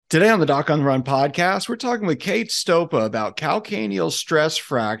Today on the Doc on the Run podcast, we're talking with Kate Stopa about calcaneal stress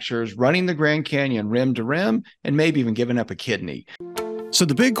fractures, running the Grand Canyon rim to rim, and maybe even giving up a kidney. So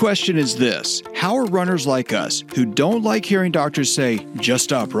the big question is this: how are runners like us, who don't like hearing doctors say, just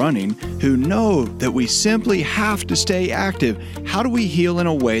stop running, who know that we simply have to stay active, how do we heal in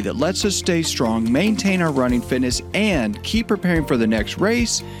a way that lets us stay strong, maintain our running fitness, and keep preparing for the next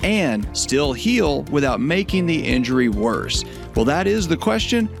race, and still heal without making the injury worse? Well, that is the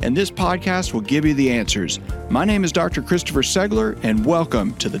question, and this podcast will give you the answers. My name is Dr. Christopher Segler, and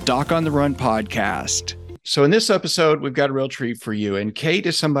welcome to the Doc on the Run podcast. So in this episode, we've got a real treat for you. And Kate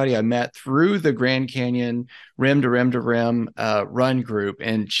is somebody I met through the Grand Canyon Rim to Rim to Rim run group,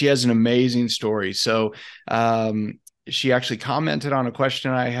 and she has an amazing story. So she actually commented on a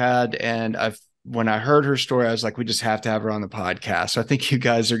question I had, and when I heard her story, I was like, we just have to have her on the podcast. So I think you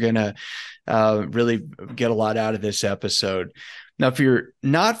guys are going to really get a lot out of this episode. Now, if you're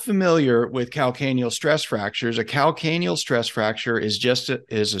not familiar with calcaneal stress fractures, a calcaneal stress fracture is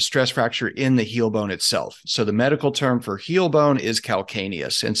a stress fracture in the heel bone itself. So the medical term for heel bone is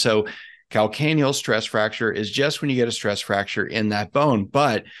calcaneus. And so calcaneal stress fracture is just when you get a stress fracture in that bone,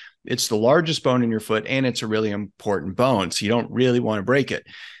 but it's the largest bone in your foot and it's a really important bone. So you don't really want to break it.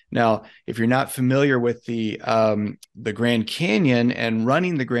 Now, if you're not familiar with the Grand Canyon and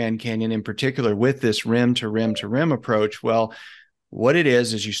running the Grand Canyon in particular with this rim to rim to rim approach, well, what it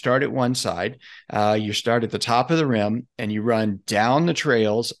is you start at one side, you start at the top of the rim and you run down the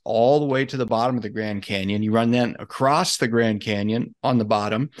trails all the way to the bottom of the Grand Canyon. You run then across the Grand Canyon on the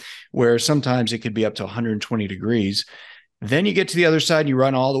bottom, where sometimes it could be up to 120 degrees. Then you get to the other side, you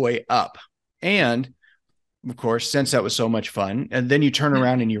run all the way up. And of course, since that was so much fun, and then you turn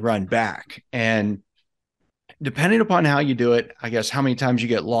around and you run back. And depending upon how you do it, I guess how many times you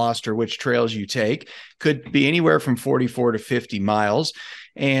get lost or which trails you take, could be anywhere from 44 to 50 miles.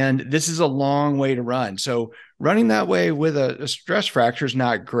 And this is a long way to run. So running that way with a stress fracture is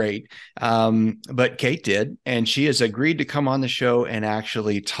not great. But Kate did, and she has agreed to come on the show and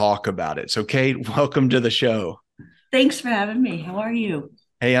actually talk about it. So Kate, welcome to the show. Thanks for having me. How are you?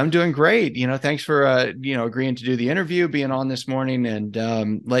 Hey, I'm doing great. Thanks for, agreeing to do the interview, being on this morning,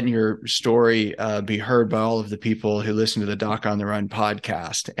 and letting your story be heard by all of the people who listen to the Doc on the Run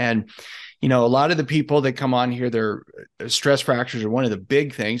podcast. And, a lot of the people that come on here, their stress fractures are one of the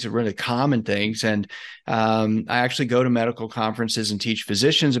big things, they're really common things. And I actually go to medical conferences and teach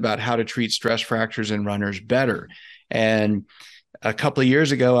physicians about how to treat stress fractures in runners better. And a couple of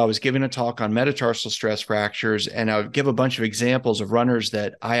years ago, I was giving a talk on metatarsal stress fractures, and I would give a bunch of examples of runners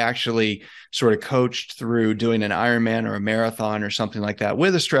that I actually sort of coached through doing an Ironman or a marathon or something like that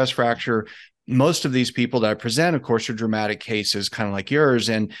with a stress fracture. Most of these people that I present, of course, are dramatic cases, kind of like yours,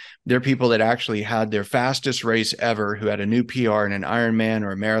 and they're people that actually had their fastest race ever, who had a new PR in an Ironman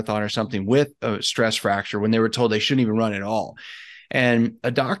or a marathon or something with a stress fracture when they were told they shouldn't even run at all. And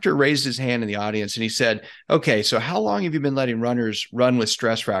a doctor raised his hand in the audience and he said, okay, so how long have you been letting runners run with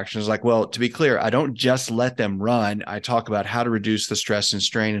stress fractures? Like, well, to be clear, I don't just let them run. I talk about how to reduce the stress and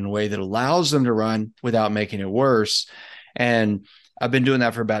strain in a way that allows them to run without making it worse. And I've been doing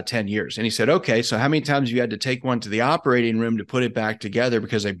that for about 10 years. And he said, okay, so how many times have you had to take one to the operating room to put it back together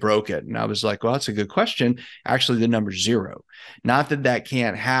because they broke it? And I was like, well, that's a good question. Actually, the number's zero. Not that that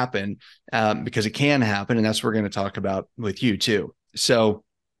can't happen, because it can happen. And that's what we're going to talk about with you too. So,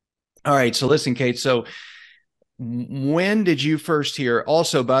 all right. So listen, Kate. So when did you first hear?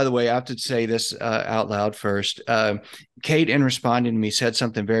 Also, by the way, I have to say this out loud first. Kate, in responding to me, said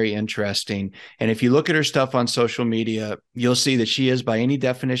something very interesting. And if you look at her stuff on social media, you'll see that she is by any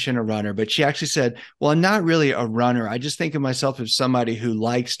definition a runner. But she actually said, well, I'm not really a runner. I just think of myself as somebody who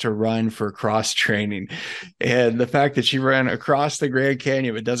likes to run for cross training. And the fact that she ran across the Grand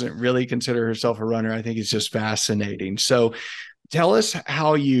Canyon but doesn't really consider herself a runner, I think is just fascinating. So tell us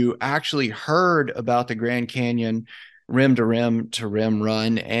how you actually heard about the Grand Canyon rim to rim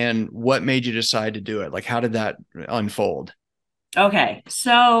run and what made you decide to do it. Like, how did that unfold? Okay,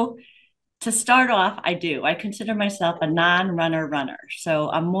 so to start off, I consider myself a non-runner runner. So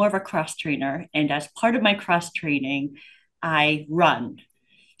I'm more of a cross trainer. And as part of my cross training, I run.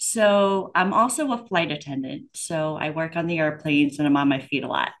 So I'm also a flight attendant. So I work on the airplanes and I'm on my feet a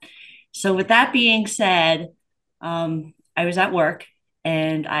lot. So with that being said, I was at work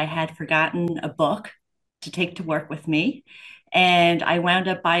and I had forgotten a book to take to work with me. And I wound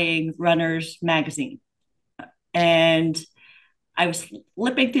up buying Runner's Magazine. And I was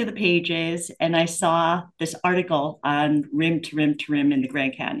flipping through the pages and I saw this article on rim to rim to rim in the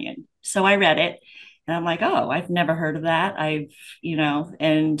Grand Canyon. So I read it and I'm like, oh, I've never heard of that.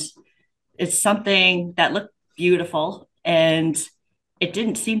 And it's something that looked beautiful. And it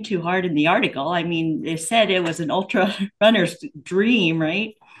didn't seem too hard in the article. I mean, they said it was an ultra runner's dream,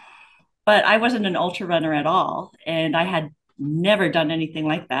 right? But I wasn't an ultra runner at all. And I had never done anything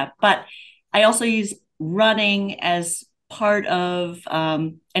like that. But I also use running as part of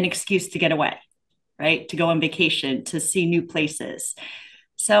an excuse to get away, right? To go on vacation, to see new places.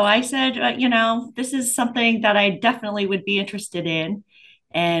 So I said, this is something that I definitely would be interested in,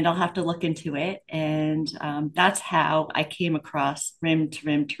 and I'll have to look into it. And that's how I came across Rim to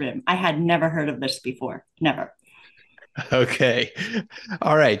Rim to Rim. I had never heard of this before, never. Okay.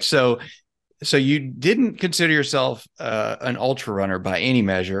 All right. So you didn't consider yourself an ultra runner by any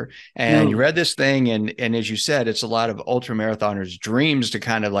measure, and you No. read this thing, and as you said, it's a lot of ultra marathoners' dreams to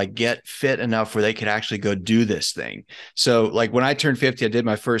kind of like get fit enough where they could actually go do this thing. So, like when I turned 50, I did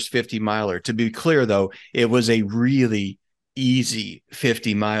my first 50 miler. To be clear, though, it was a really easy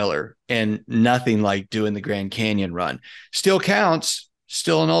 50 miler and nothing like doing the Grand Canyon run. Still counts,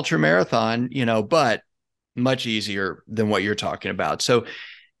 still an ultra marathon, but much easier than what you're talking about. So,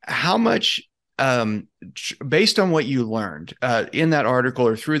 how much based on what you learned in that article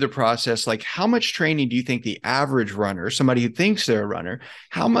or through the process, like how much training do you think the average runner, somebody who thinks they're a runner,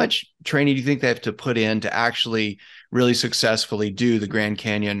 how much training do you think they have to put in to actually really successfully do the Grand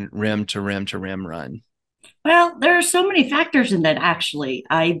Canyon rim to rim to rim run? Well, there are so many factors in that, actually.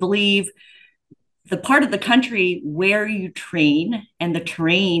 I believe the part of the country where you train and the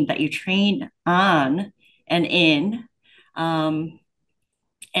terrain that you train on and in, um,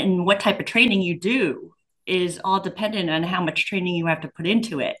 and what type of training you do is all dependent on how much training you have to put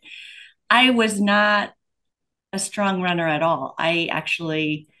into it. I was not a strong runner at all. I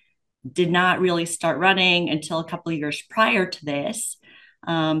actually did not really start running until a couple of years prior to this.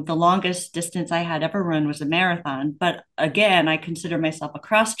 The longest distance I had ever run was a marathon. But again, I consider myself a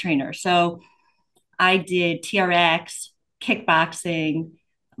cross trainer. So I did TRX, kickboxing,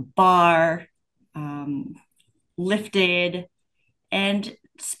 bar, um, lifted, and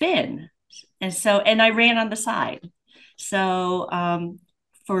spin. And I ran on the side. So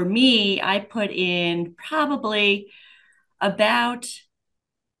for me, I put in probably about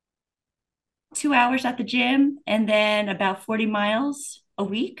 2 hours at the gym and then about 40 miles a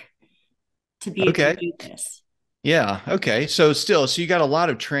week to be able to Okay. do this. Yeah. Okay. So you got a lot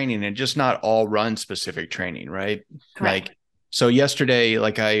of training and just not all run specific training, right? Correct. Like, so yesterday,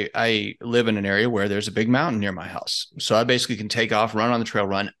 like I live in an area where there's a big mountain near my house. So I basically can take off, run on the trail,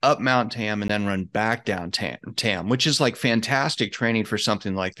 run up Mount Tam, and then run back down Tam, which is like fantastic training for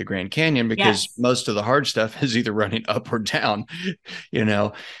something like the Grand Canyon because Yes. most of the hard stuff is either running up or down, you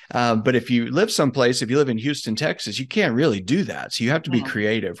know. But if you live someplace, if you live in Houston, Texas, you can't really do that. So you have to be No,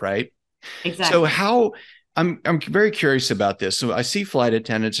 creative, right? So exactly. how I'm very curious about this. So I see flight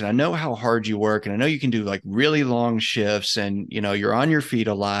attendants and I know how hard you work and I know you can do like really long shifts and you're on your feet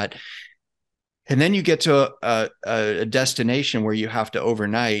a lot. And then you get to a destination where you have to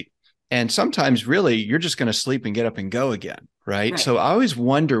overnight and sometimes really you're just going to sleep and get up and go again, right? Right. So I always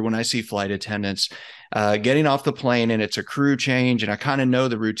wonder when I see flight attendants getting off the plane and it's a crew change and I kind of know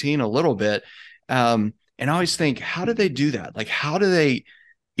the routine a little bit. And I always think, how do they do that? Like, how do they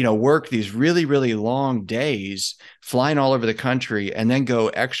work these really, really long days flying all over the country and then go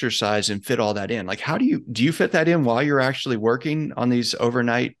exercise and fit all that in? Like, how do you fit that in while you're actually working on these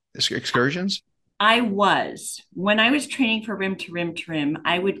overnight excursions? When I was training for rim to rim to rim,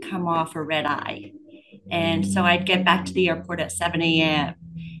 I would come off a red eye. And so I'd get back to the airport at 7 a.m.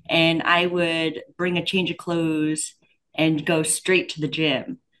 and I would bring a change of clothes and go straight to the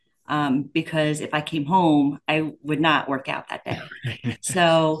gym. Because if I came home, I would not work out that day.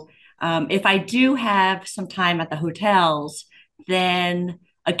 So if I do have some time at the hotels, then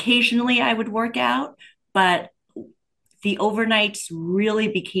occasionally I would work out, but the overnights really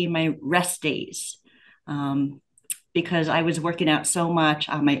became my rest days um, because I was working out so much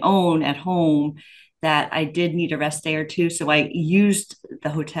on my own at home that I did need a rest day or two. So I used the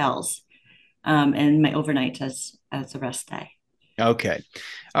hotels and my overnights as a rest day. Okay.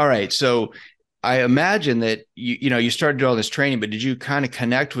 All right. So I imagine that you started doing all this training, but did you kind of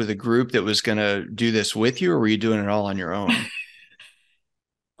connect with a group that was going to do this with you, or were you doing it all on your own?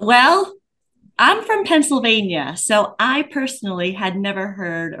 Well, I'm from Pennsylvania, so I personally had never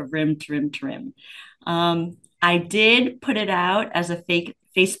heard of Rim to Rim to Rim. I did put it out as a fake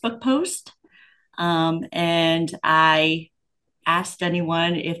Facebook post, and I asked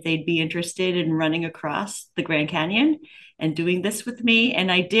anyone if they'd be interested in running across the Grand Canyon and doing this with me.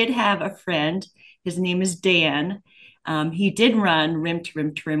 And I did have a friend, his name is Dan. He did run rim to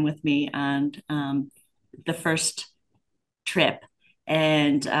rim with me on the first trip.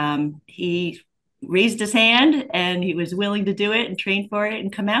 And he raised his hand and he was willing to do it and train for it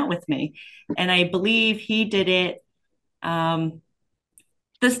and come out with me. And I believe he did it um,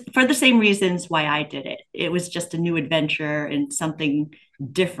 for the same reasons why I did it. It was just a new adventure and something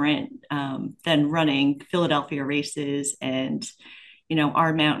different than running Philadelphia races. And,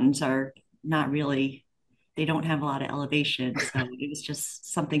 our mountains are not really, they don't have a lot of elevation. So it was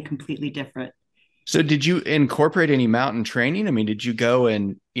just something completely different. So did you incorporate any mountain training? I mean, did you go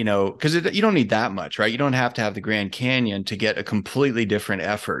and, because you don't need that much, right? You don't have to have the Grand Canyon to get a completely different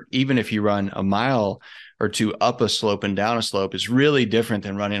effort. Even if you run a mile or two up a slope and down a slope, is really different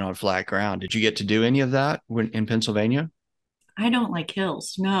than running on flat ground. Did you get to do any of that in Pennsylvania? I don't like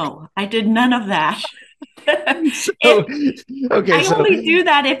hills. No, I did none of that. So, If okay, I so only do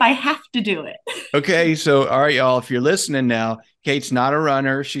that if I have to do it. Okay, so all right, y'all, if you're listening now, Kate's not a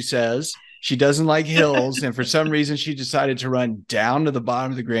runner, she says. She doesn't like hills, and for some reason she decided to run down to the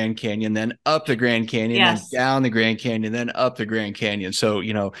bottom of the Grand Canyon, then up the Grand Canyon, then Yes. down the Grand Canyon, then up the Grand Canyon. So,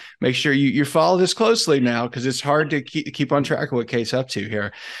 make sure you follow this closely now because it's hard to keep on track of what Kate's up to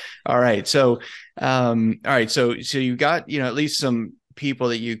here. All right. So, all right, so you got, at least some people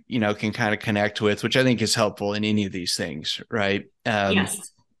that you can kind of connect with, which I think is helpful in any of these things, right?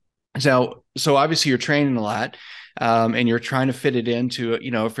 Yes. So obviously you're training a lot, and you're trying to fit it into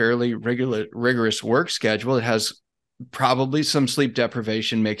a fairly rigorous work schedule. It has probably some sleep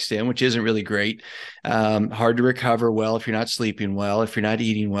deprivation mixed in, which isn't really great. Hard to recover well if you're not sleeping well, if you're not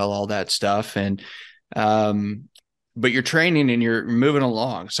eating well, all that stuff. And but you're training and you're moving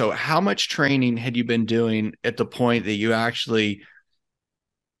along. So how much training had you been doing at the point that you actually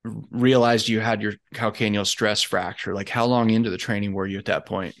realized you had your calcaneal stress fracture? Like how long into the training were you at that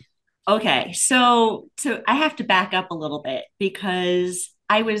point? Okay. So I have to back up a little bit because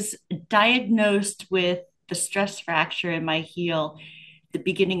I was diagnosed with the stress fracture in my heel the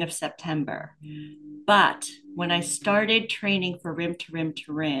beginning of September. But when I started training for rim to rim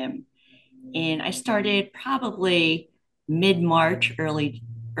to rim, and I started probably mid-March, early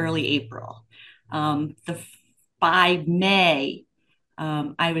April. The by May,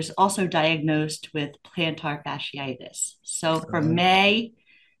 I was also diagnosed with plantar fasciitis. So from May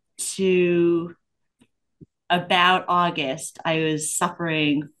to about August, I was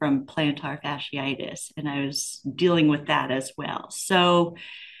suffering from plantar fasciitis and I was dealing with that as well. So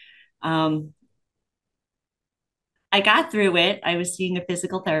um, I got through it. I was seeing a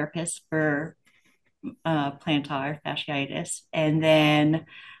physical therapist for plantar fasciitis. And then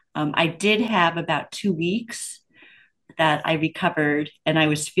I did have about 2 weeks that I recovered and I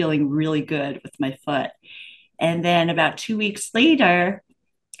was feeling really good with my foot. And then about 2 weeks later,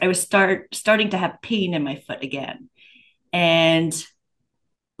 I was starting to have pain in my foot again. And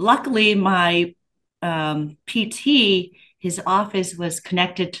luckily, my PT, his office was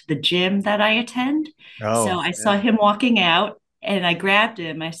connected to the gym that I attend. So Oh, I yeah. saw him walking out and I grabbed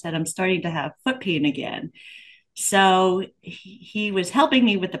him. I said, I'm starting to have foot pain again. So he was helping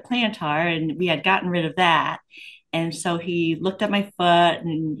me with the plantar, and we had gotten rid of that. And so he looked at my foot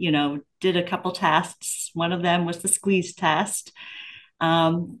and, did a couple tests. One of them was the squeeze test.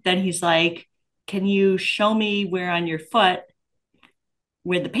 Then he's like, can you show me where on your foot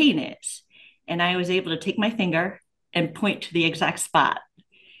where the pain is? And I was able to take my finger and point to the exact spot.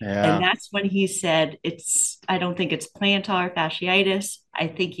 And Yeah. that's when he said, I don't think it's plantar fasciitis. I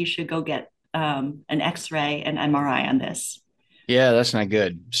think you should go get an x-ray and MRI on this. Yeah, that's not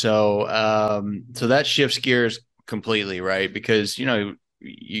good. So that shifts gears completely, right? Because, I'm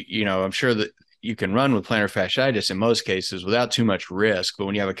sure that you can run with plantar fasciitis in most cases without too much risk, but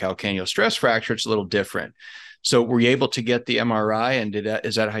when you have a calcaneal stress fracture, it's a little different. So were you able to get the MRI and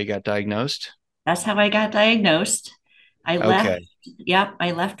is that how you got diagnosed? That's how I got diagnosed. I left. Okay. Yep,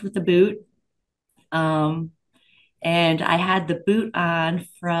 I left with the boot. Um, and I had the boot on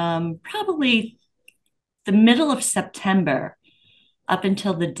from probably the middle of September up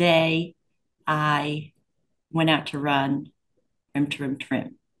until the day I went out to run rim to rim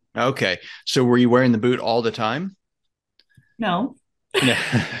trim. Okay. So were you wearing the boot all the time? No, No.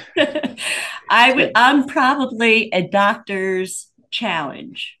 I'm probably a doctor's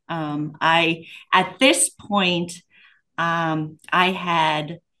challenge. I at this point, I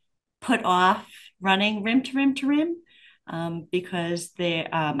had put off running rim to rim to rim because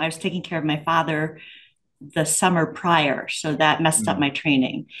I was taking care of my father the summer prior, so that messed up Mm, my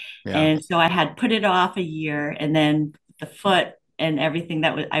training, yeah, and so I had put it off a year, and then the foot and everything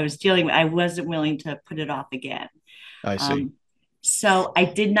I was dealing with, I wasn't willing to put it off again. I see. Um, so I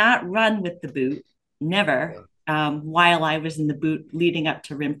did not run with the boot, never, while I was in the boot leading up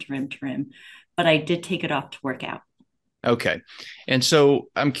to rim to rim to rim, but I did take it off to work out. Okay. And so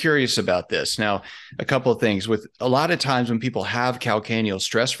I'm curious about this. Now, a couple of things. With a lot of times when people have calcaneal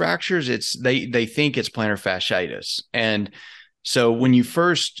stress fractures, they think it's plantar fasciitis. And so when you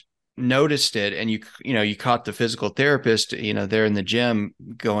first noticed it and you caught the physical therapist, there in the gym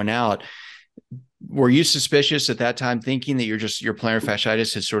going out, were you suspicious at that time thinking that your plantar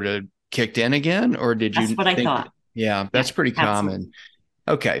fasciitis had sort of kicked in again, or did That's you what I think thought. yeah, Yeah, that's pretty absolutely. common.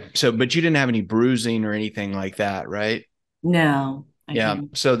 Okay. So but you didn't have any bruising or anything like that, right? No, I Yeah.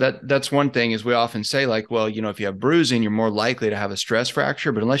 didn't. So that's one thing is we often say like, well, if you have bruising, you're more likely to have a stress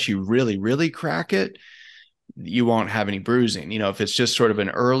fracture, but unless you really, really crack it, you won't have any bruising. If it's just sort of an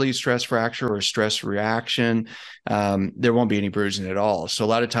early stress fracture or stress reaction, there won't be any bruising at all. So a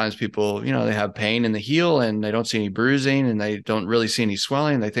lot of times people, they have pain in the heel and they don't see any bruising and they don't really see any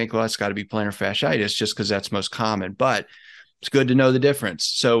swelling. They think, well, it's got to be plantar fasciitis just because that's most common. But it's good to know the difference.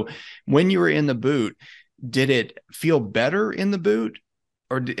 So when you were in the boot, did it feel better in the boot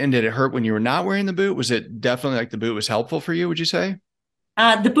and did it hurt when you were not wearing the boot? Was it definitely like the boot was helpful for you, would you say?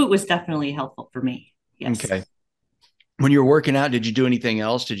 The boot was definitely helpful for me. Yes. Okay. When you were working out, did you do anything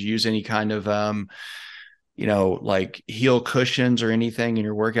else? Did you use any kind of, like heel cushions or anything in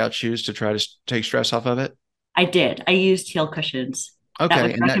your workout shoes to try to take stress off of it? I did. I used heel cushions. That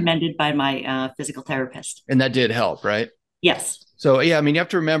was Okay. recommended by my physical therapist. And that did help, right? Yes. So, yeah, I mean, you have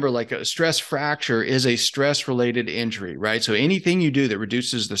to remember like a stress fracture is a stress related injury, right? So, anything you do that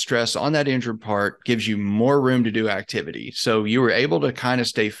reduces the stress on that injured part gives you more room to do activity. So, you were able to kind of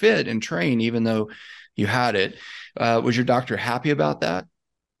stay fit and train even though you had it. Was your doctor happy about that?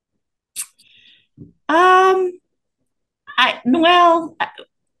 Um, I don't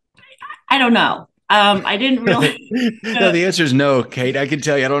know. I didn't really. No, the answer is no, Kate. I can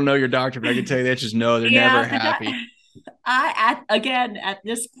tell you, I don't know your doctor, but I can tell you the answer is no. They're never Yeah, happy. at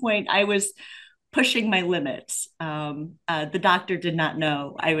this point, I was pushing my limits. The doctor did not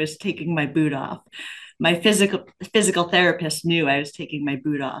know I was taking my boot off. My physical therapist knew I was taking my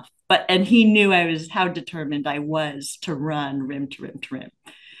boot off, and he knew I was how determined I was to run rim to rim to rim.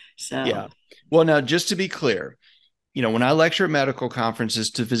 So Yeah. Well, now, just to be clear, when I lecture at medical conferences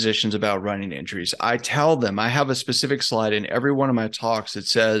to physicians about running injuries, I tell them I have a specific slide in every one of my talks that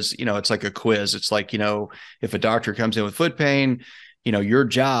says, it's like a quiz. It's like, if a doctor comes in with foot pain, your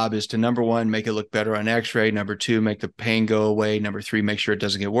job is to number one, make it look better on x-ray. Number two, make the pain go away. Number three, make sure it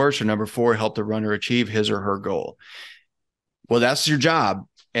doesn't get worse. Or number four, help the runner achieve his or her goal. Well, that's your job.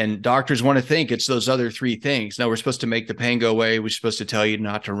 And doctors want to think it's those other three things. No, we're supposed to make the pain go away. We're supposed to tell you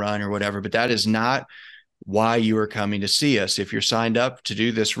not to run or whatever, but that is not why you are coming to see us. If you're signed up to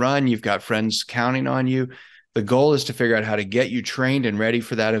do this run, you've got friends counting on you. The goal is to figure out how to get you trained and ready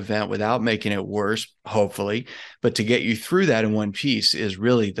for that event without making it worse, hopefully. But to get you through that in one piece is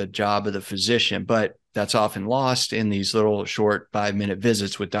really the job of the physician. But that's often lost in these little short 5-minute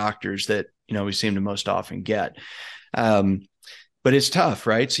visits with doctors that, we seem to most often get. But it's tough,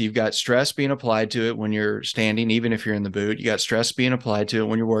 right? So you've got stress being applied to it when you're standing, even if you're in the boot. You got stress being applied to it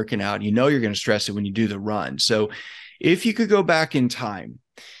when you're working out. You're going to stress it when you do the run. So if you could go back in time,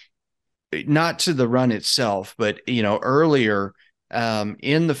 not to the run itself, but earlier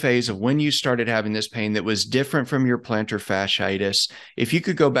in the phase of when you started having this pain that was different from your plantar fasciitis, if you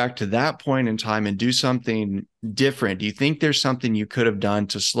could go back to that point in time and do something different, do you think there's something you could have done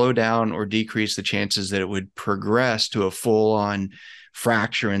to slow down or decrease the chances that it would progress to a full-on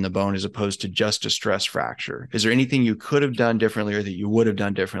fracture in the bone as opposed to just a stress fracture? Is there anything you could have done differently or that you would have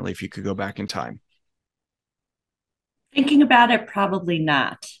done differently if you could go back in time? thinking about it, probably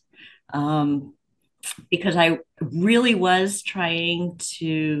not. Um, because I really was trying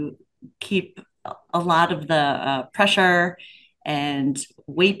to keep a lot of the pressure and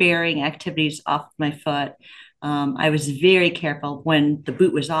weight bearing activities off my foot. I was very careful when the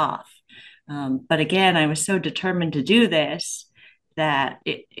boot was off. But again, I was so determined to do this that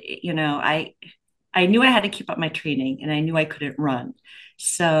I knew I had to keep up my training and I knew I couldn't run.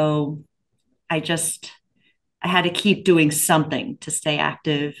 So I just I had to keep doing something to stay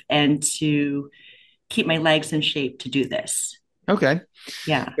active and to keep my legs in shape to do this. Okay.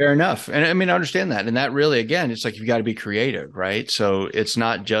 Yeah. Fair enough. And I mean, I understand that. And that really, again, it's like you've got to be creative, right? So it's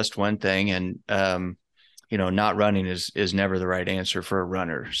not just one thing. And, not running is never the right answer for a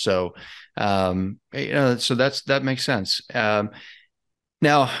runner. So, so that makes sense.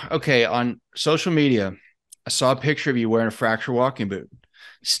 Now, okay, on social media, I saw a picture of you wearing a fracture walking boot,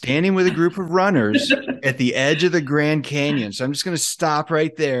 standing with a group of runners at the edge of the Grand Canyon. So I'm just going to stop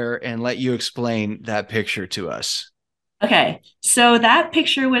right there and let you explain that picture to us. Okay. So that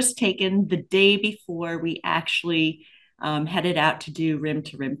picture was taken the day before we actually headed out to do rim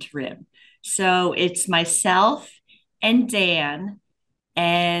to rim to rim. So it's myself and Dan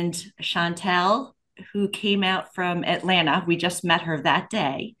and Chantel, who came out from Atlanta. We just met her that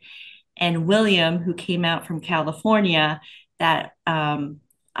day. And William, who came out from California, that I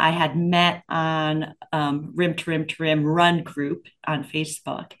had met on Rim to Rim to Rim Run group on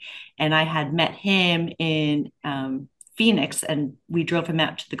Facebook. And I had met him in Phoenix, and we drove him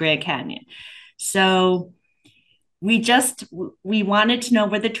out to the Grand Canyon. So we wanted to know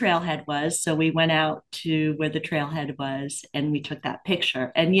where the trailhead was, so we went out to where the trailhead was and we took that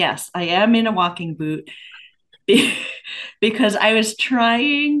picture. And yes, I am in a walking boot because I was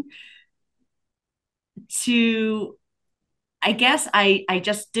trying to, I guess I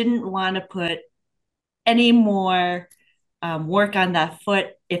just didn't want to put any more work on that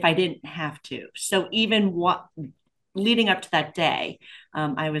foot if I didn't have to. So even leading up to that day,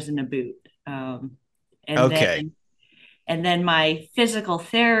 I was in a boot. And Okay. then my physical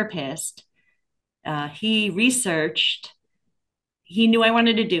therapist, he researched, he knew I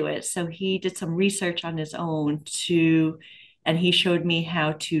wanted to do it. So he did some research on his own and he showed me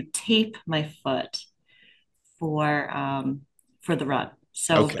how to tape my foot for the run.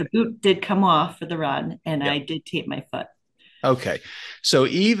 So Okay. the boot did come off for the run, and Yeah. I did tape my foot. Okay. So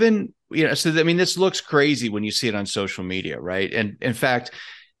even, so I mean, this looks crazy when you see it on social media, right? And in fact,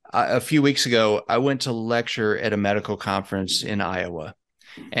 a few weeks ago, I went to lecture at a medical conference in Iowa.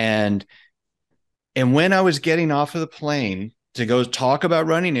 And when I was getting off of the plane to go talk about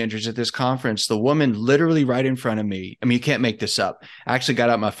running injuries at this conference, the woman literally right in front of me, I mean, you can't make this up. I actually got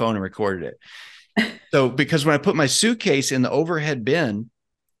out my phone and recorded it. So, because when I put my suitcase in the overhead bin,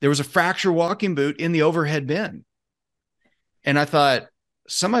 there was a fracture walking boot in the overhead bin. And I thought,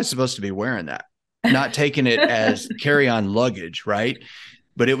 somebody's supposed to be wearing that, not taking it as carry-on luggage, right?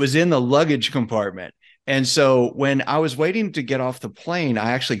 But it was in the luggage compartment. And so when I was waiting to get off the plane,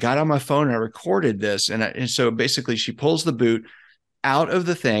 I actually got on my phone and I recorded this. And so basically she pulls the boot out of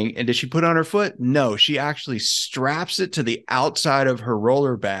the thing. And did she put on her foot? No, she actually straps it to the outside of her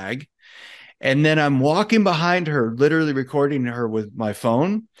roller bag. And then I'm walking behind her, literally recording her with my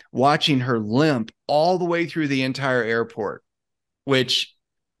phone, watching her limp all the way through the entire airport, which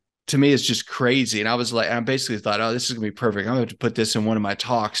to me is just crazy. And I was like, I basically thought, oh, this is gonna be perfect. I'm gonna have to put this in one of my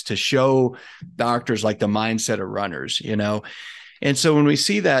talks to show doctors like the mindset of runners, And so when we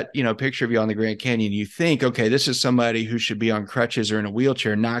see that, picture of you on the Grand Canyon, you think, okay, this is somebody who should be on crutches or in a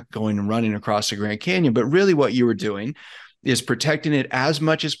wheelchair, not going and running across the Grand Canyon. But really what you were doing is protecting it as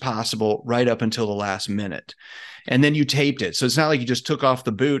much as possible right up until the last minute. And then you taped it. So it's not like you just took off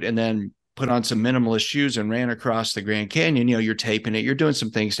the boot and then put on some minimalist shoes and ran across the Grand Canyon. You're taping it. You're doing some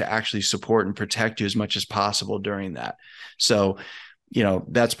things to actually support and protect you as much as possible during that. So,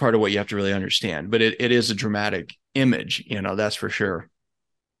 that's part of what you have to really understand. But it is a dramatic image, that's for sure.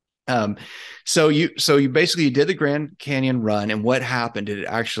 So you basically did the Grand Canyon run, and what happened?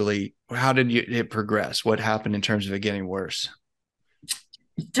 How did it progress? What happened in terms of it getting worse?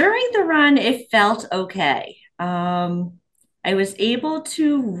 During the run, it felt okay. I was able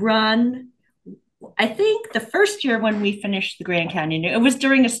to run. I think the first year when we finished the Grand Canyon, it was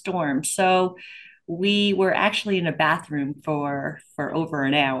during a storm. So we were actually in a bathroom for over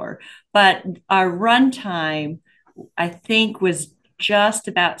an hour. But our run time, I think, was just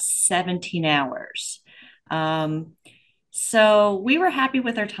about 17 hours. So we were happy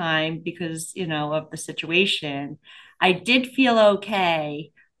with our time because, of the situation. I did feel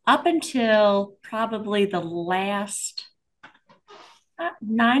okay up until probably the last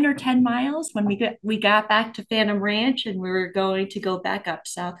 9 or 10 miles when we got back to Phantom Ranch and we were going to go back up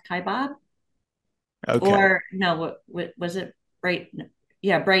South Kaibab. Okay. Or no, what was it? Bright,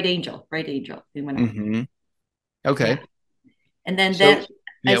 yeah, Bright Angel. Bright Angel. We went up. Mm-hmm. Okay. Yeah. And then So, I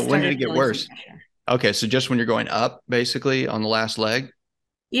yeah, when did started it get feeling some worse? pressure. Okay, so just when you're going up, basically on the last leg.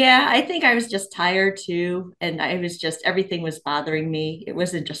 Yeah, I think I was just tired too. And I was just, everything was bothering me. It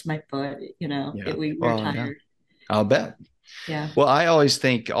wasn't just my foot, Yeah. we were Well, yeah, tired. I'll bet. Yeah. Well, I always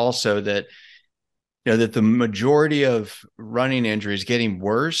think also that that the majority of running injuries getting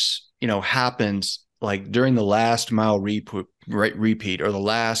worse, happens like during the last mile repeat or the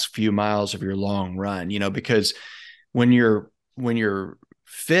last few miles of your long run, because when you're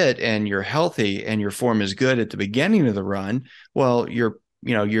fit and you're healthy and your form is good at the beginning of the run, well,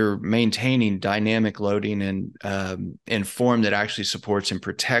 you're maintaining dynamic loading and form that actually supports and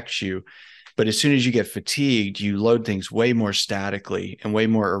protects you. But as soon as you get fatigued, you load things way more statically and way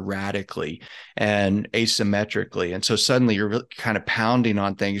more erratically and asymmetrically. And so suddenly you're really kind of pounding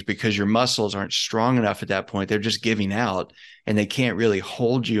on things because your muscles aren't strong enough at that point. They're just giving out and they can't really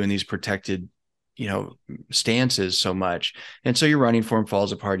hold you in these protected stances so much. And so your running form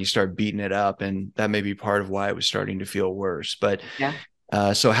falls apart and you start beating it up. And that may be part of why it was starting to feel worse. But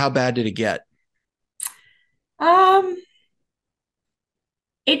Yeah. so how bad did it get? Um,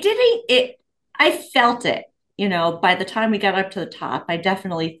 it didn't, I felt it, by the time we got up to the top, I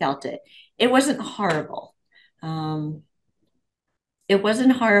definitely felt it. It wasn't horrible. Um, it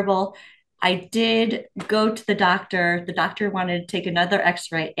wasn't horrible. I did go to the doctor. The doctor wanted to take another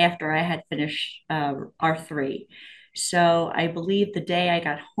x-ray after I had finished R3. So I believe the day I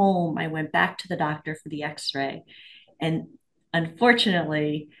got home, I went back to the doctor for the x-ray. And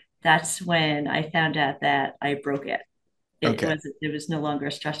unfortunately, that's when I found out that I broke it. Okay. It was no longer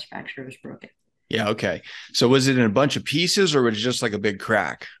a stress fracture, it was broken. Yeah. Okay. So was it in a bunch of pieces or was it just like a big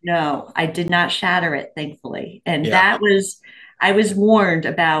crack? No, I did not shatter it, thankfully. And Yeah. I was warned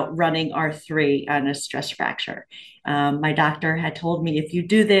about running R3 on a stress fracture. My doctor had told me if you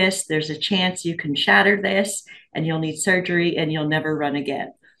do this, there's a chance you can shatter this and you'll need surgery and you'll never run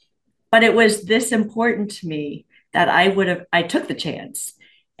again. But it was this important to me that I took the chance.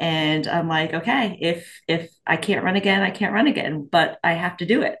 And I'm like, okay, if I can't run again, I can't run again, but I have to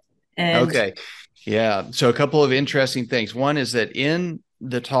do it. And Okay. Yeah. So a couple of interesting things. One is that in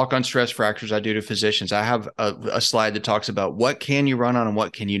the talk on stress fractures I do to physicians, I have a slide that talks about what can you run on and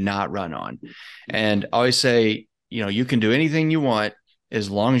what can you not run on. And I always say, you can do anything you want as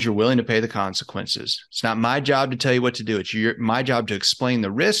long as you're willing to pay the consequences. It's not my job to tell you what to do. It's my job to explain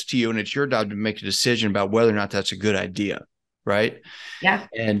the risk to you, and it's your job to make a decision about whether or not that's a good idea. Right. yeah.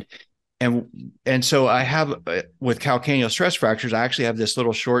 And so I have with calcaneal stress fractures, I actually have this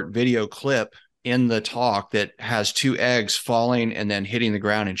little short video clip in the talk that has two eggs falling and then hitting the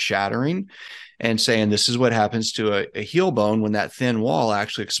ground and shattering, and saying this is what happens to a heel bone when that thin wall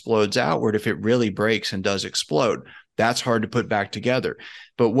actually explodes outward if it really breaks and does explode. That's hard to put back together.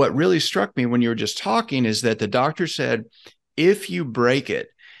 But what really struck me when you were just talking is that the doctor said, if you break it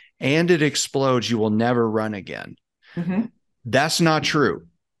and it explodes, you will never run again. Mm-hmm. That's not true.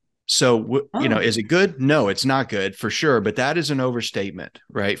 So, Oh. is it good? No, it's not good for sure, but that is an overstatement,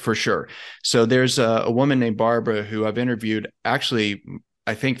 right? For sure. So there's a woman named Barbara who I've interviewed actually,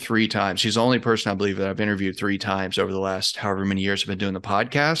 I think 3 times. She's the only person I believe that I've interviewed 3 times over the last however many years I've been doing the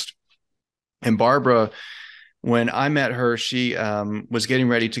podcast. And Barbara, when I met her, she was getting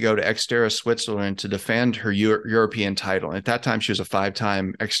ready to go to Xterra, Switzerland to defend her European title. And at that time, she was a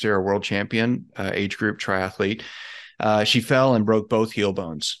 5-time Xterra world champion, age group triathlete. She fell and broke both heel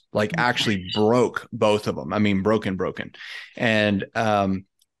bones, like actually broke both of them. I mean, broken. And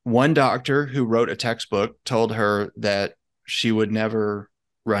one doctor who wrote a textbook told her that she would never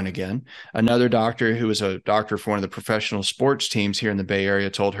run again. Another doctor who was a doctor for one of the professional sports teams here in the Bay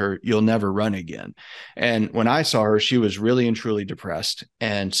Area told her, you'll never run again. And when I saw her, she was really and truly depressed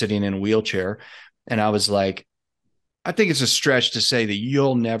and sitting in a wheelchair. And I was like, I think it's a stretch to say that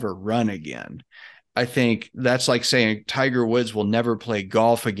you'll never run again. I think that's like saying Tiger Woods will never play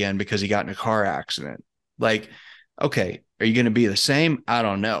golf again because he got in a car accident. Like, okay, are you going to be the same? I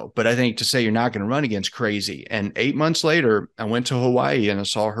don't know. But I think to say you're not going to run again is crazy. And 8 months later, I went to Hawaii and I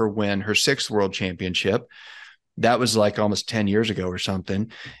saw her win her 6th world championship. That was like almost 10 years ago or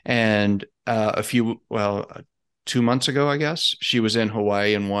something. And 2 months ago, I guess, she was in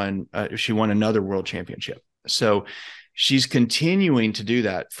Hawaii and she won another world championship. So she's continuing to do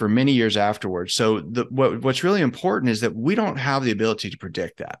that for many years afterwards. So what's really important is that we don't have the ability to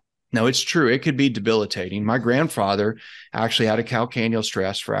predict that. Now, it's true. It could be debilitating. My grandfather actually had a calcaneal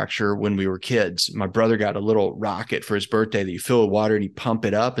stress fracture when we were kids. My brother got a little rocket for his birthday that you fill with water and you pump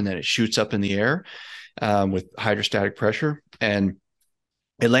it up and then it shoots up in the air with hydrostatic pressure. And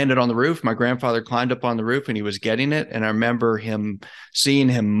it landed on the roof. My grandfather climbed up on the roof and he was getting it. And I remember seeing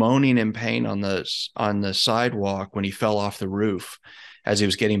him moaning in pain on the sidewalk when he fell off the roof as he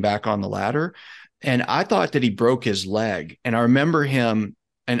was getting back on the ladder. And I thought that he broke his leg. And I remember him,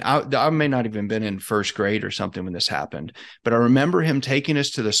 and I may not even been in first grade or something when this happened, but I remember him taking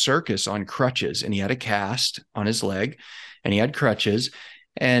us to the circus on crutches, and he had a cast on his leg and he had crutches.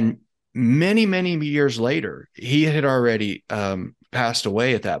 And many, many years later, he had already passed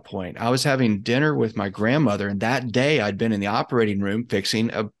away at that point. I was having dinner with my grandmother, and that day I'd been in the operating room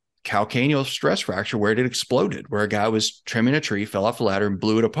fixing a calcaneal stress fracture where it had exploded, where a guy was trimming a tree, fell off a ladder and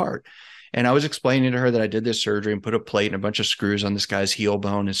blew it apart. And I was explaining to her that I did this surgery and put a plate and a bunch of screws on this guy's heel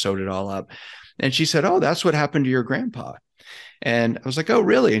bone and sewed it all up. And she said, "Oh, that's what happened to your grandpa." And I was like, "Oh,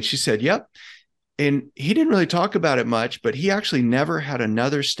 really?" And she said, "Yep." And he didn't really talk about it much, but he actually never had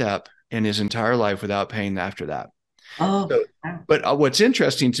another step in his entire life without pain after that. Oh. So, but what's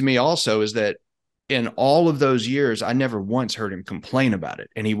interesting to me also is that in all of those years, I never once heard him complain about it.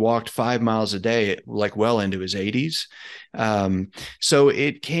 And he walked 5 miles a day, like well into his 80s. So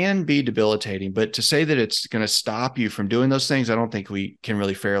it can be debilitating, but to say that it's going to stop you from doing those things, I don't think we can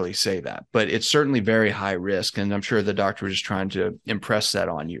really fairly say that. But it's certainly very high risk. And I'm sure the doctor was just trying to impress that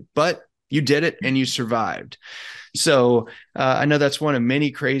on you. But you did it and you survived. So I know that's one of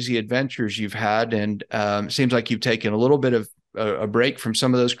many crazy adventures you've had. And it seems like you've taken a little bit of a break from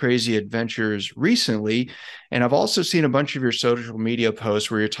some of those crazy adventures recently. And I've also seen a bunch of your social media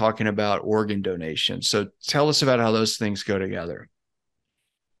posts where you're talking about organ donation. So tell us about how those things go together.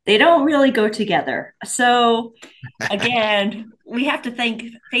 They don't really go together. So again, we have to thank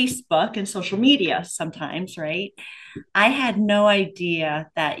Facebook and social media sometimes, right? I had no idea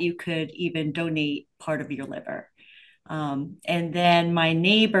that you could even donate part of your liver. And then my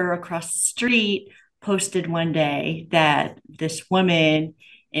neighbor across the street posted one day that this woman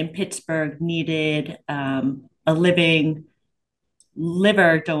in Pittsburgh needed a living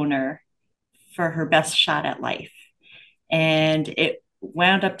liver donor for her best shot at life. And it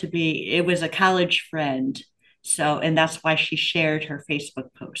wound up to be, it was a college friend. So, and that's why she shared her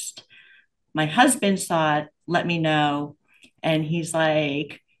Facebook post. My husband saw it, let me know, and he's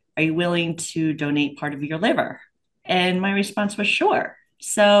like, "Are you willing to donate part of your liver?" And my response was, "Sure."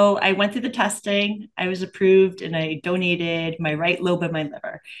 So I went through the testing, I was approved, and I donated my right lobe of my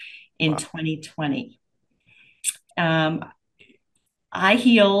liver in Wow. 2020. Um, I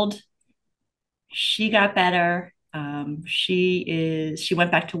healed. She got better. She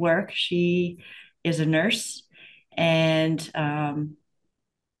went back to work. She is a nurse, and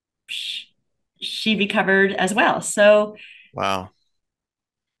she, she recovered as well. So Wow.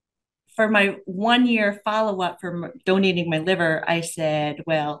 for my 1 year follow up for donating my liver, I said,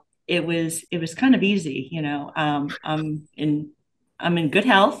 well, it was kind of easy, I'm in good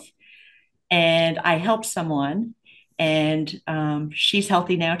health, and I helped someone, and she's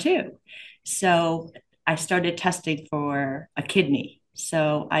healthy now too. So I started testing for a kidney.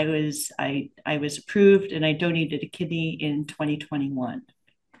 So I was approved, and I donated a kidney in 2021,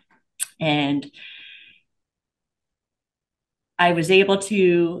 and I was able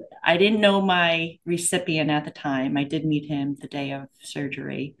to, I didn't know my recipient at the time. I did meet him the day of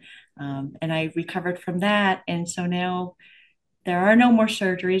surgery. And I recovered from that. And so now there are no more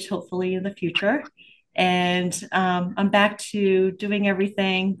surgeries, hopefully, in the future. And I'm back to doing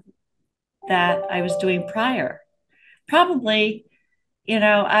everything that I was doing prior. Probably,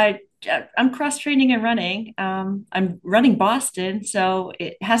 I'm cross training and running. I'm running Boston, so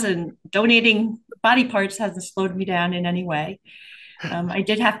it hasn't, donating body parts hasn't slowed me down in any way. I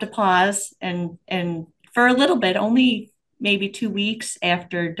did have to pause and for a little bit, only maybe 2 weeks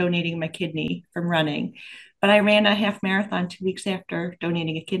after donating my kidney from running, but I ran a half marathon 2 weeks after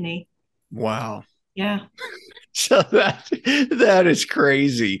donating a kidney. Wow. Yeah. So that is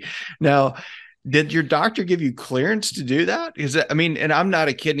crazy. Now, did your doctor give you clearance to do that? Is that, I mean, and I'm not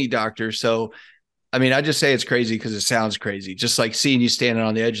a kidney doctor, so I mean, I just say it's crazy because it sounds crazy. Just like seeing you standing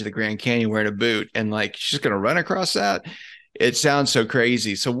on the edge of the Grand Canyon wearing a boot and like she's going to run across that. It sounds so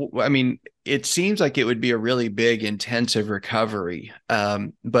crazy. So, I mean, it seems like it would be a really big, intensive recovery.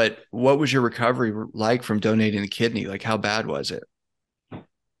 But what was your recovery like from donating the kidney? Like, how bad was it?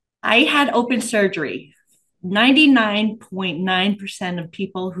 I had open surgery. 99.9% of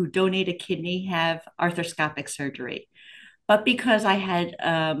people who donate a kidney have arthroscopic surgery. But because I had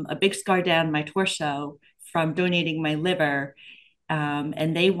a big scar down my torso from donating my liver,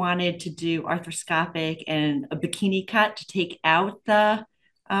 and they wanted to do arthroscopic and a bikini cut to take out the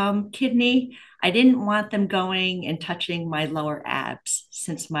kidney, I didn't want them going and touching my lower abs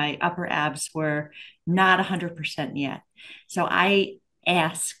since my upper abs were not 100% yet. So I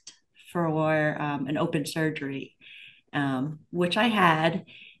asked for an open surgery, which I had.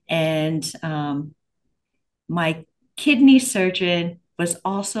 And my kidney surgeon was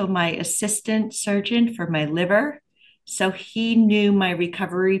also my assistant surgeon for my liver. So he knew my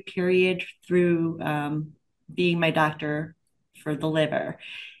recovery period through being my doctor for the liver.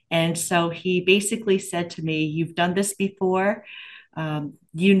 And so he basically said to me, "You've done this before,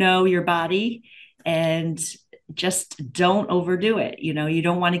 you know your body, and just don't overdo it. You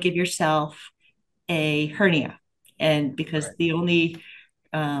don't want to give yourself a hernia." And because Right. the only,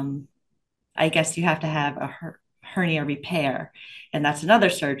 I guess you have to have a hernia repair, and that's another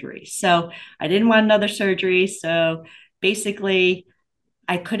surgery. So I didn't want another surgery. So basically,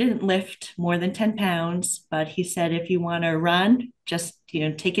 I couldn't lift more than 10 pounds, but he said, if you want to run, just,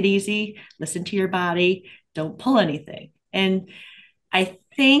 take it easy, listen to your body, don't pull anything. And I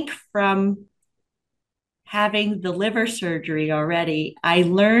think from having the liver surgery already, I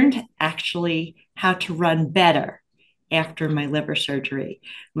learned actually how to run better after my liver surgery.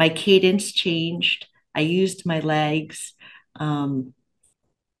 My cadence changed. I used my legs.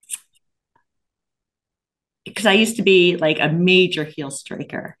 Because I used to be like a major heel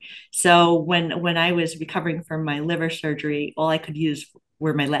striker. So when I was recovering from my liver surgery, all I could use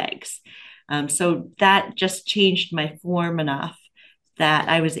were my legs. So that just changed my form enough that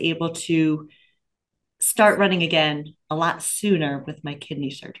I was able to start running again a lot sooner with my kidney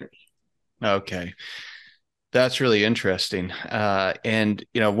surgery. Okay. That's really interesting. And,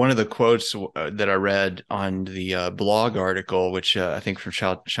 one of the quotes that I read on the blog article, which I think from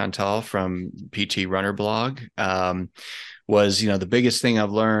Chantal from PT Runner blog, was, the biggest thing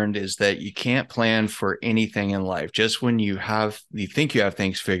I've learned is that you can't plan for anything in life. Just when you think you have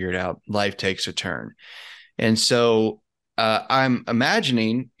things figured out, life takes a turn. And so I'm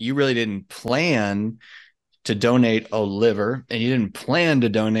imagining you really didn't plan to donate a liver and you didn't plan to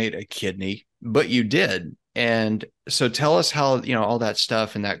donate a kidney, but you did. And so tell us how, all that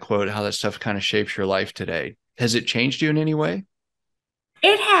stuff in that quote, how that stuff kind of shapes your life today. Has it changed you in any way?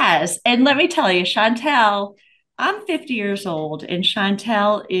 It has. And let me tell you, Chantel, I'm 50 years old, and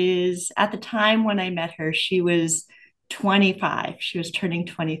Chantel is, at the time when I met her, she was 25. She was turning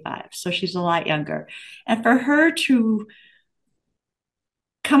 25. So she's a lot younger. And for her to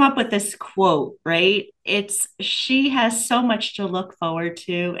come up with this quote, right? She has so much to look forward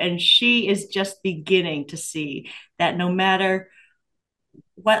to, and she is just beginning to see that no matter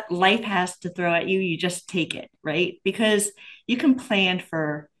what life has to throw at you, you just take it, right? Because you can plan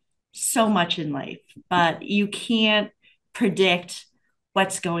for so much in life, but you can't predict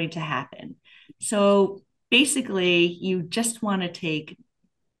what's going to happen. So basically, you just want to take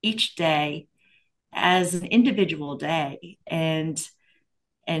each day as an individual day and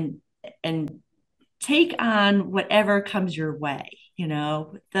and take on whatever comes your way,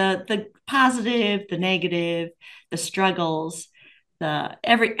 the positive, the negative, the struggles, the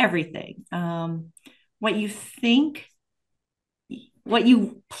everything. What you think, what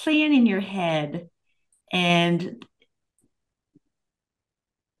you plan in your head, and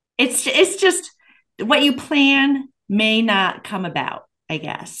it's just what you plan may not come about, I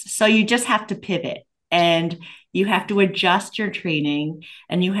guess. So you just have to pivot, and you have to adjust your training,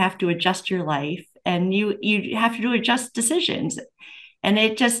 and you have to adjust your life, and you have to adjust decisions. And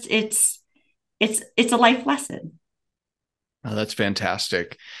it's a life lesson. Oh, that's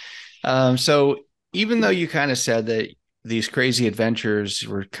fantastic. So even though you kind of said that these crazy adventures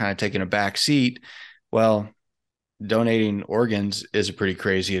were kind of taking a back seat, well, donating organs is a pretty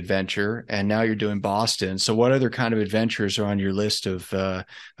crazy adventure, and now you're doing Boston. So what other kind of adventures are on your list of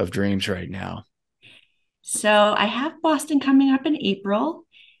dreams right now? So I have Boston coming up in April.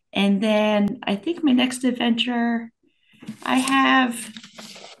 And then I think my next adventure, I have,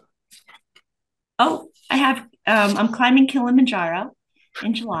 I'm climbing Kilimanjaro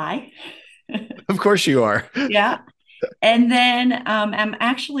in July. Of course you are. Yeah. And then I'm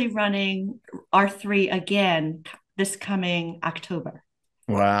actually running R3 again this coming October.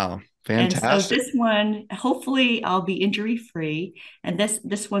 Wow. And so Fantastic. this one, hopefully I'll be injury free. And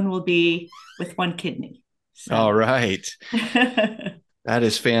this one will be with one kidney. All So right. That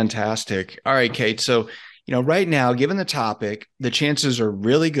is fantastic. All right, Kate. So, right now, given the topic, the chances are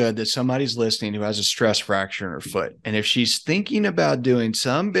really good that somebody's listening who has a stress fracture in her foot. And if she's thinking about doing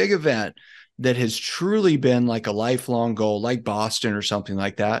some big event that has truly been like a lifelong goal, like Boston or something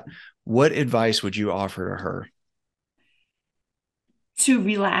like that, what advice would you offer to her? to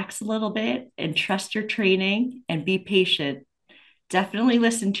relax a little bit and trust your training and be patient. Definitely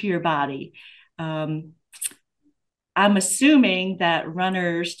listen to your body. Um, I'm assuming that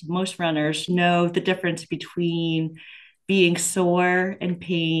most runners know the difference between being sore and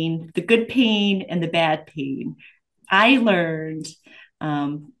pain, the good pain and the bad pain. I learned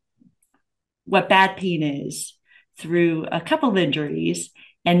um, what bad pain is through a couple of injuries,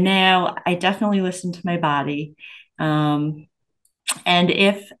 and now I definitely listen to my body. Um, and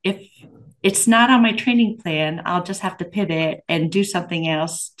if it's not on my training plan, I'll just have to pivot and do something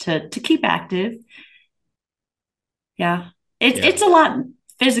else to keep active. Yeah. It's Yeah. it's a lot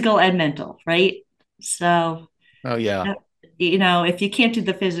physical and mental, right? So, Oh, yeah. if you can't do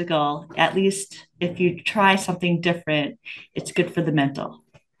the physical, at least if you try something different, it's good for the mental.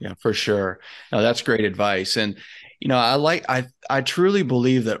 Yeah, for sure. No, that's great advice. And, I truly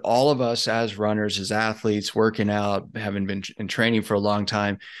believe that all of us as runners, as athletes, working out, having been in training for a long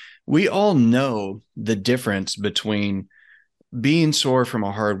time, we all know the difference between being sore from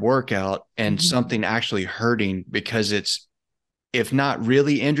a hard workout and Mhm. something actually hurting because it's if not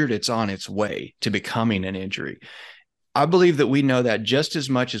really injured, it's on its way to becoming an injury. I believe that we know that just as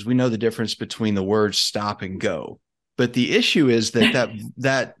much as we know the difference between the words stop and go. But the issue is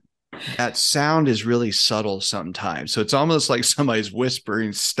that sound is really subtle sometimes. So it's almost like somebody's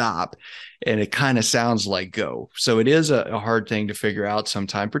whispering stop, and it kind of sounds like go. So it is a hard thing to figure out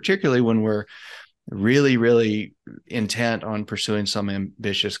sometimes, particularly when we're really, really intent on pursuing some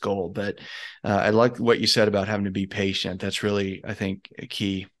ambitious goal. But I like what you said about having to be patient. That's really, I think,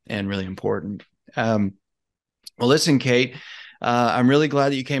 key and really important. Well, listen, Kate, I'm really glad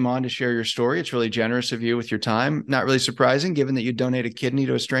that you came on to share your story. It's really generous of you with your time. Not really surprising, given that you donate a kidney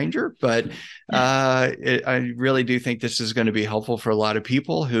to a stranger, but I really do think this is going to be helpful for a lot of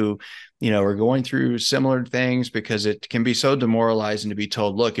people who, are going through similar things, because it can be so demoralizing to be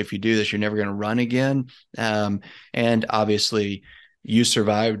told, look, if you do this, you're never going to run again. And obviously you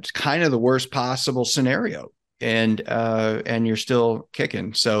survived kind of the worst possible scenario, and you're still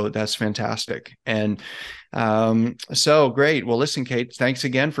kicking. So that's fantastic. And so great. Well, listen, Kate, thanks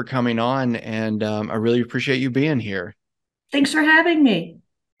again for coming on. And I really appreciate you being here. Thanks for having me.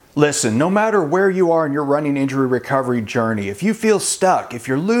 Listen, no matter where you are in your running injury recovery journey, if you feel stuck, if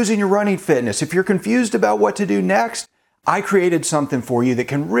you're losing your running fitness, if you're confused about what to do next, I created something for you that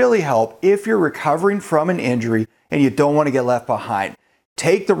can really help if you're recovering from an injury and you don't want to get left behind.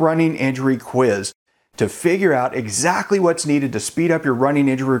 Take the running injury quiz to figure out exactly what's needed to speed up your running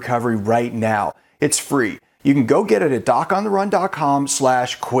injury recovery right now. It's free. You can go get it at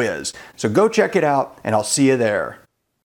docontherun.com/quiz. So go check it out, and I'll see you there.